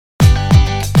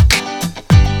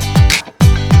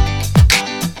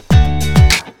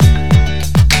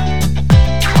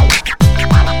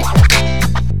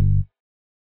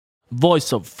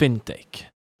Voice of FinTech.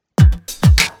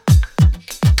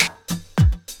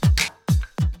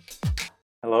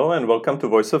 Hello and welcome to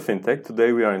Voice of FinTech.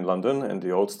 Today we are in London in the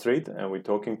Old Street and we're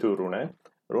talking to Rune.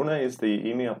 Rune is the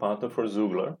EMEA partner for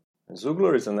Zooglar.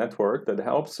 Zooglar is a network that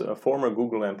helps former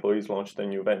Google employees launch their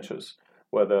new ventures,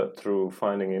 whether through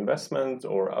finding investment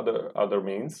or other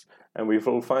means. And we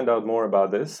will find out more about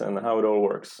this and how it all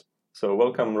works. So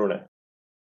welcome, Rune.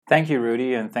 Thank you,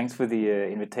 Rudy, and thanks for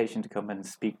the invitation to come and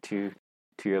speak to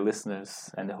your listeners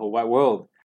and the whole wide world.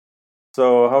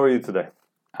 So how are you today?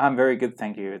 I'm very good,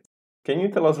 thank you. Can you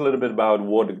tell us a little bit about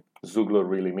what Zooglar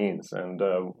really means and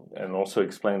also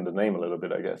explain the name a little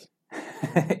bit, I guess?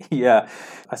 Yeah,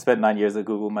 I spent 9 years at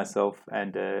Google myself,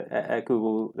 and at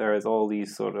Google there is all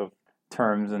these sort of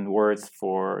terms and words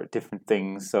for different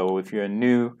things. So if you're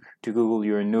new to Google,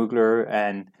 you're a Noogler,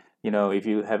 and if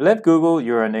you have left Google,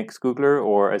 you're an ex-Googler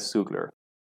or a Zoogler.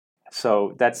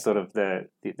 So that's sort of the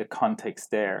context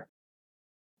there.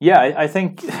 Yeah, I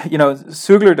think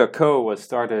Zooglar.co was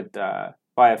started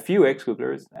by a few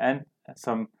ex-Googlers and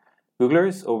some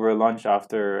Googlers over a lunch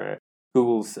after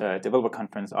Google's developer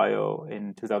conference I/O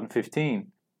in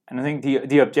 2015. And I think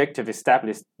the objective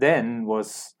established then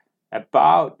was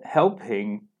about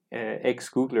helping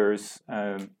ex-Googlers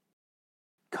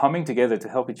coming together to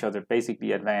help each other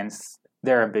basically advance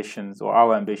their ambitions or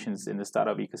our ambitions in the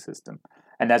startup ecosystem.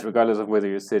 And that's regardless of whether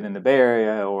you sit in the Bay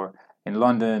Area or in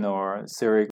London or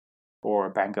Zurich or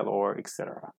Bangalore,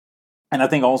 etc. And I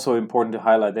think also important to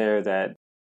highlight there that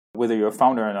whether you're a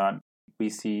founder or not, we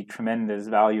see tremendous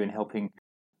value in helping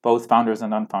both founders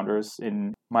and non-founders.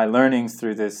 In my learnings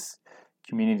through this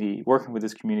community, working with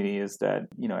this community, is that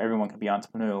everyone can be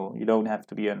entrepreneurial. You don't have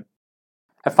to be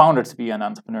a founder to be an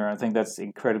entrepreneur. I think that's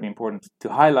incredibly important to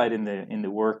highlight in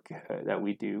the work that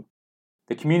we do.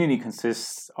 The community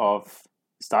consists of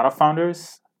startup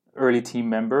founders, early team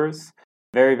members,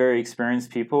 very, very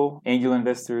experienced people, angel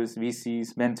investors,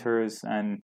 VCs, mentors,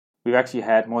 and we've actually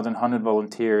had more than 100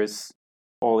 volunteers,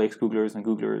 all ex-Googlers and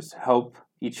Googlers, help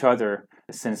each other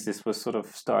since this was sort of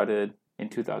started in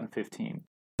 2015.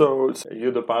 So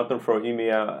you're the partner for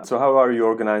EMEA. So how are you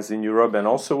organized in Europe? And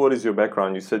also, what is your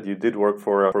background? You said you did work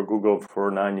for Google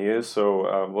for 9 years.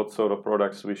 So what sort of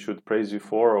products we should praise you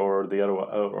for, or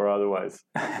otherwise?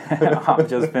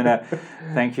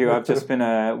 Thank you. I've just been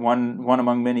one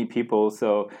among many people.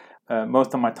 So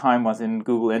most of my time was in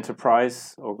Google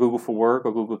Enterprise or Google for Work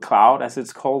or Google Cloud, as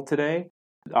it's called today.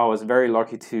 I was very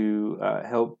lucky to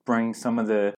help bring some of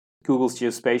the Google's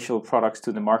geospatial products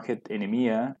to the market in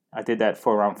EMEA. I did that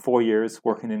for around 4 years,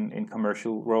 working in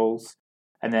commercial roles.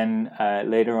 And then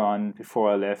later on, before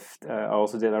I left, I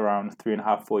also did around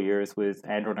 3.5, 4 years with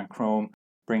Android and Chrome,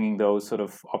 bringing those sort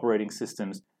of operating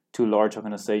systems to large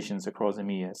organizations across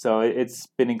EMEA. So it's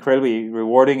been incredibly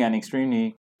rewarding and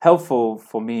extremely helpful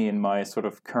for me in my sort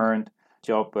of current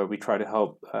job, where we try to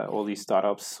help all these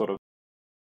startups sort of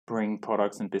bring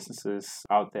products and businesses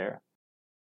out there.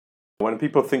 When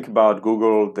people think about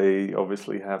Google, they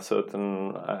obviously have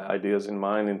certain ideas in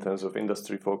mind in terms of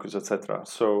industry focus, etc.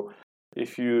 So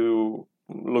if you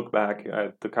look back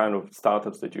at the kind of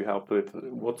startups that you helped with,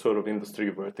 what sort of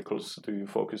industry verticals do you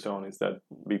focus on? Is that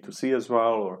B2C as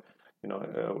well, or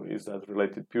is that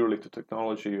related purely to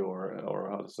technology, or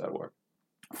how does that work?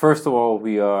 First of all,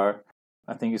 we are,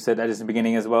 I think you said that at the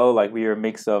beginning as well, like we are a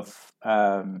mix of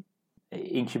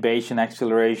incubation,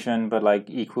 acceleration, but like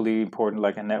equally important,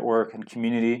 like a network and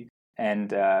community.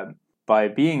 And by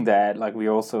being that, like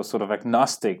we're also sort of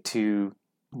agnostic to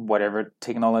whatever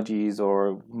technologies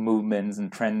or movements and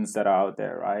trends that are out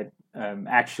there, right?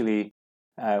 Actually,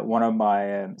 one of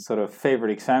my sort of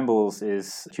favorite examples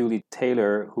is Julie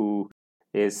Taylor, who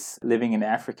is living in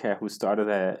Africa, who started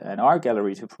an art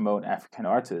gallery to promote African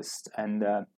artists. And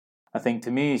I think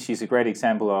to me, she's a great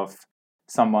example of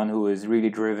someone who is really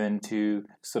driven to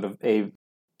sort of to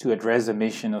address a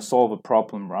mission or solve a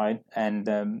problem, right? And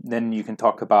then you can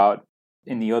talk about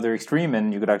in the other extreme,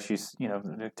 and you could actually,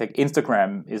 take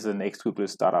Instagram is an ex-Google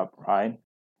startup, right?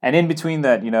 And in between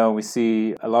that, we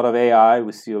see a lot of AI,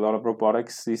 we see a lot of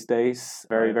robotics these days.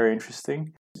 Very, very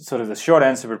interesting. Sort of the short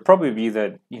answer would probably be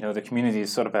that, the community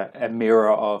is sort of a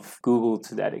mirror of Google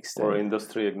to that extent. Or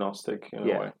industry agnostic in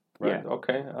a way. Right. Yeah.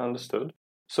 Okay, understood.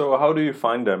 So how do you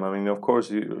find them? I mean, of course,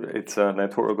 it's a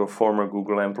network of former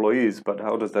Google employees, but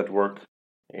how does that work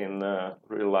in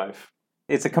real life?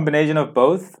 It's a combination of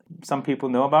both. Some people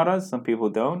know about us, some people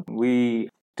don't.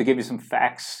 To give you some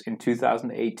facts, in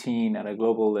 2018 at a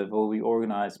global level, we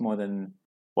organized more than,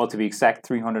 to be exact,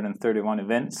 331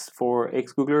 events for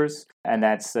ex-Googlers. And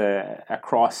that's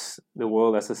across the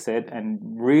world, as I said. And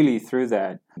really through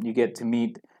that, you get to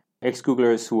meet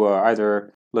ex-Googlers who are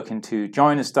either looking to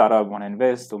join a startup, want to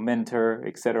invest or mentor,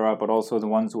 etc., but also the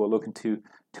ones who are looking to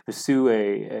pursue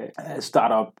a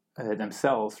startup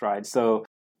themselves, right? So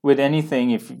with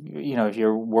anything, if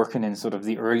you're working in sort of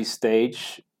the early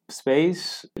stage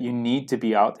space, you need to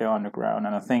be out there on the ground.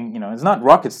 And I think, it's not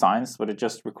rocket science, but it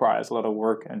just requires a lot of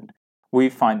work. And we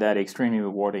find that extremely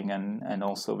rewarding and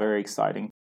also very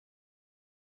exciting.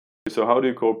 So how do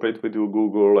you cooperate with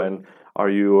Google, and are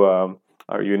you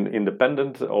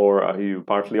independent, or are you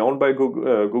partly owned by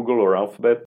Google or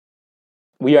Alphabet?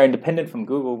 We are independent from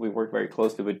Google. We work very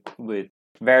closely with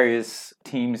various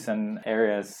teams and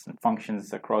areas and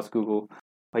functions across Google.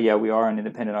 But yeah, we are an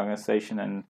independent organization,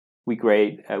 and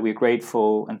we're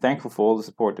grateful and thankful for all the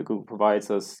support that Google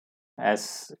provides us.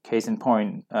 As case in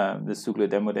point, the Zoogla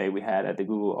Demo Day we had at the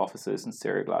Google offices in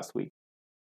Zurich last week.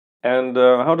 And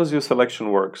how does your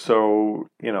selection work? So,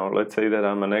 let's say that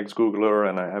I'm an ex-Googler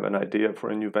and I have an idea for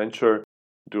a new venture.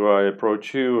 Do I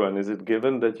approach you, and is it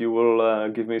given that you will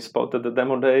give me a spot at the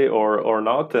demo day or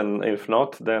not? And if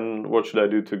not, then what should I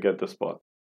do to get the spot?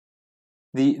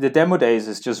 The demo days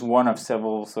is just one of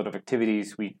several sort of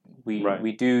activities we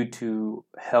do to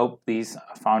help these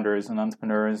founders and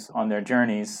entrepreneurs on their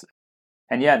journeys.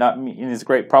 And yeah, it's a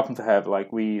great problem to have.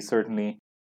 Like, we certainly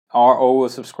are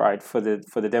always subscribed for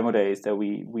the demo days that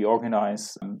we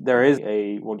organize. There is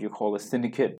what you call a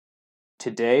syndicate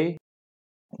today,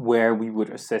 where we would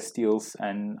assess deals.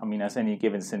 And I mean, as any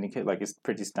given syndicate, like, it's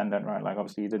pretty standard, right? Like,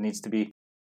 obviously there needs to be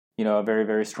a very,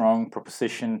 very strong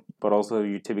proposition, but also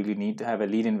you typically need to have a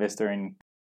lead investor.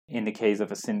 In the case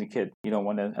of a syndicate, you don't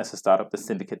want to, as a startup, the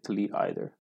syndicate to lead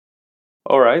either.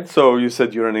 All right. So you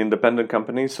said you're an independent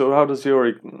company. So how does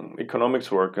your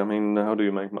economics work? I mean, how do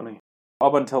you make money?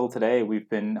 Up until today, we've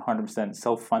been 100%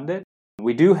 self-funded.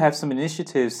 We do have some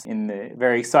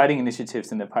very exciting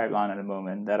initiatives in the pipeline at the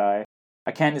moment that I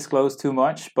can't disclose too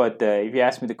much, but if you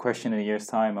ask me the question in a year's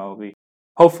time, I'll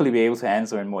hopefully be able to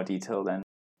answer in more detail then.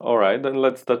 All right, then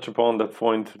let's touch upon that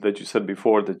point that you said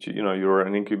before, that you're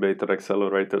an incubator,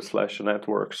 accelerator /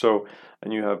 network. So,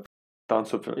 and you have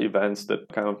tons of events that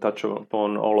kind of touch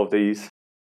upon all of these.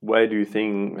 Where do you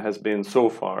think has been so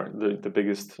far the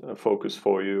biggest focus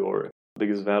for you, or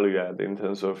biggest value add in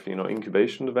terms of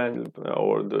incubation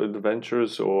or the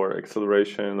ventures, or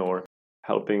acceleration, or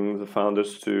helping the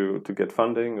founders to get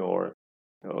funding, or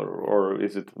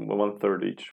is it 1/3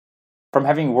 each? From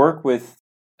having worked with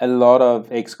a lot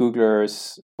of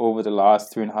ex-Googlers over the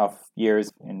last 3.5 years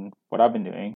in what I've been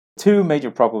doing, two major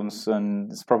problems,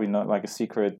 and it's probably not like a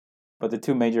secret, but the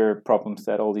two major problems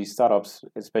that all these startups,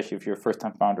 especially if you're a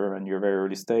first-time founder and you're very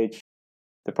early stage,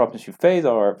 the problems you face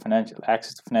are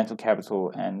access to financial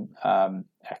capital and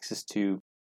access to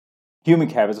human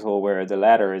capital, where the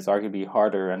latter is arguably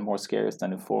harder and more scarce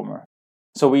than the former.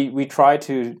 So we try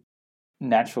to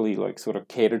naturally sort of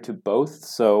cater to both.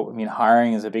 So I mean,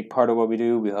 hiring is a big part of what we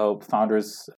do. We help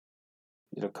founders,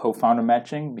 co-founder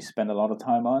matching. We spend a lot of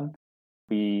time on.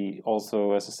 We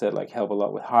also, as I said, help a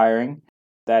lot with hiring.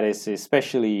 That is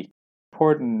especially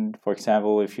important. For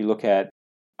example, if you look at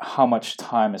how much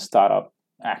time a startup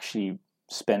actually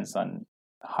spends on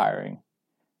hiring,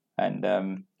 and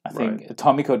I think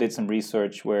Atomico did some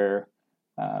research where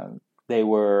they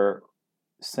were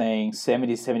saying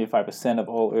 70-75% of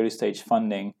all early stage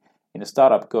funding in a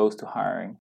startup goes to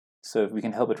hiring. So if we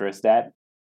can help address that,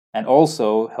 and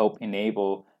also help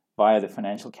enable via the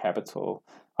financial capital,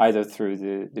 either through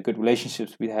the good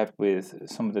relationships we have with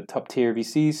some of the top tier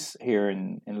VCs here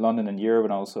in London and Europe,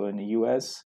 and also in the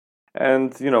US.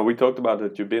 And we talked about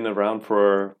that you've been around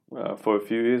for a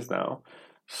few years now.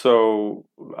 So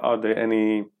are there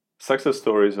any success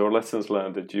stories or lessons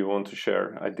learned that you want to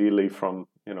share, ideally from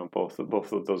both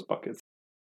of those buckets?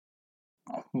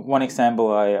 One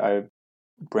example I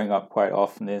bring up quite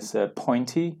often is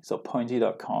Pointy, so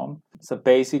Pointy.com. So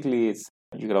basically,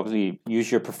 you could obviously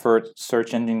use your preferred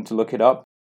search engine to look it up,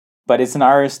 but it's an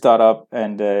Irish startup,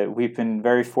 and we've been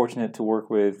very fortunate to work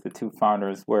with the two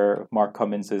founders, where Mark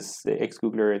Cummins is the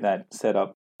ex-Googler in that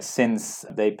setup, since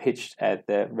they pitched at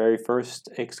the very first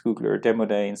ex-Googler demo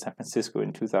day in San Francisco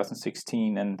in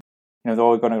 2016. And they're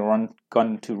all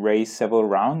going to raise several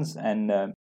rounds.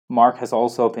 And Mark has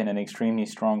also been an extremely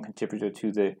strong contributor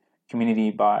to the community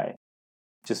by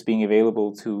just being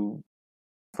available to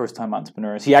first-time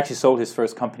entrepreneurs. He actually sold his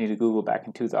first company to Google back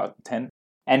in 2010.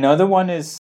 Another one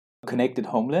is Connected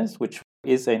Homeless, which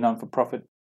is a non-for-profit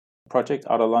project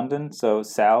out of London. So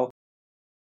Sal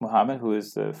Muhammad, who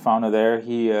is the founder there,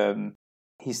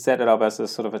 he set it up as a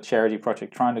sort of a charity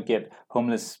project, trying to get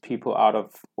homeless people out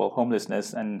of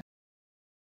homelessness. And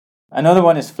Another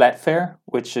one is Flatfare,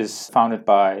 which is founded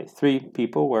by 3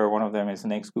 people, where one of them is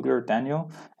an ex-Googler, Daniel.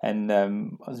 And I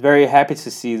was very happy to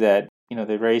see that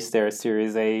they raised their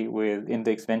Series A with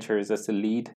Index Ventures as the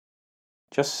lead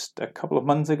just a couple of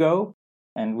months ago.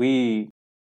 And we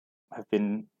have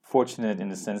been fortunate in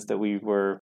the sense that we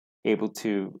were able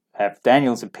to have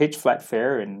Daniel to pitch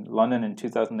Flatfare in London in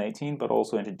 2018, but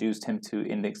also introduced him to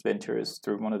Index Ventures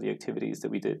through one of the activities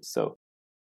that we did. So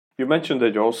you mentioned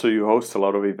that you host a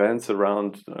lot of events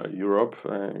around Europe,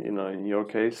 in your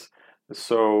case.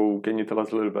 So can you tell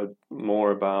us a little bit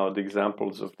more about the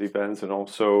examples of the events and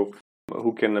also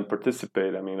who can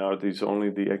participate? I mean, are these only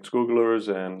the ex-Googlers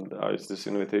and is this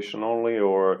invitation only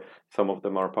or some of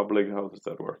them are public? How does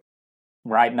that work?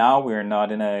 Right now, we're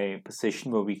not in a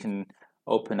position where we can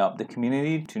open up the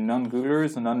community to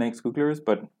non-Googlers and non-ex-Googlers,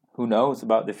 but who knows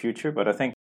about the future. But I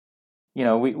think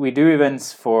we do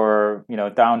events for,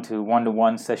 down to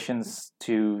one-to-one sessions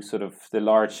to sort of the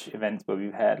large events where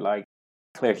we've had like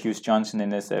Claire Hughes Johnson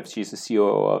in SF. She's the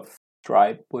COO of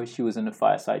Stripe, where she was in a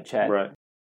fireside chat. Right.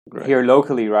 Great. Here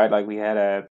locally, right? Like we had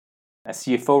a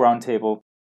CFO roundtable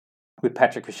with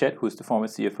Patrick Pichette, who's the former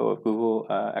CFO of Google,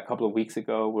 a couple of weeks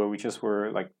ago, where we just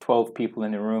were like 12 people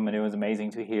in the room, and it was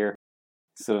amazing to hear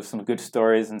sort of some good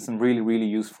stories and some really, really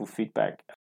useful feedback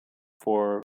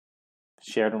for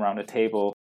shared around the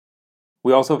table.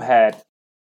 We also had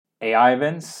AI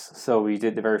events. So we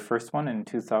did the very first one in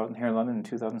 2000 here in London in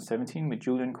 2017 with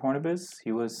Julian Cornebus.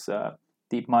 He was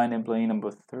DeepMind employee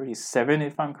number 37,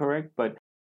 if I'm correct. But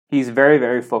he's very,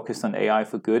 very focused on AI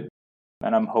for good.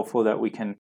 And I'm hopeful that we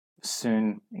can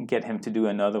soon get him to do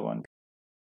another one.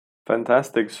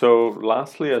 Fantastic. So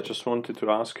lastly, I just wanted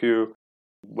to ask you,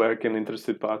 where can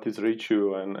interested parties reach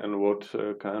you and what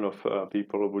kind of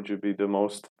people would you be the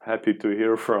most happy to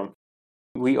hear from?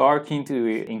 We are keen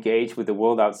to engage with the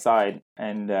world outside.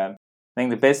 And I think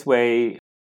the best way,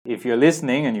 if you're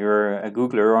listening and you're a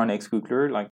Googler or an ex-Googler,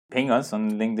 like ping us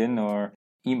on LinkedIn or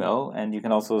email. And you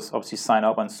can also obviously sign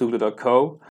up on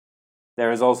Sugler.co.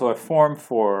 There is also a form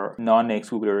for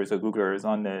non-ex-Googlers or Googlers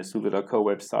on the Sugler.co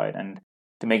website. And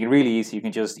to make it really easy, you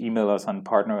can just email us on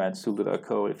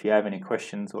partner@Sugler.co if you have any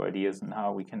questions or ideas on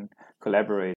how we can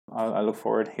collaborate. I look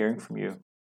forward to hearing from you.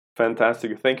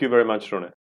 Fantastic. Thank you very much,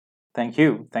 Rune. Thank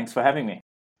you. Thanks for having me.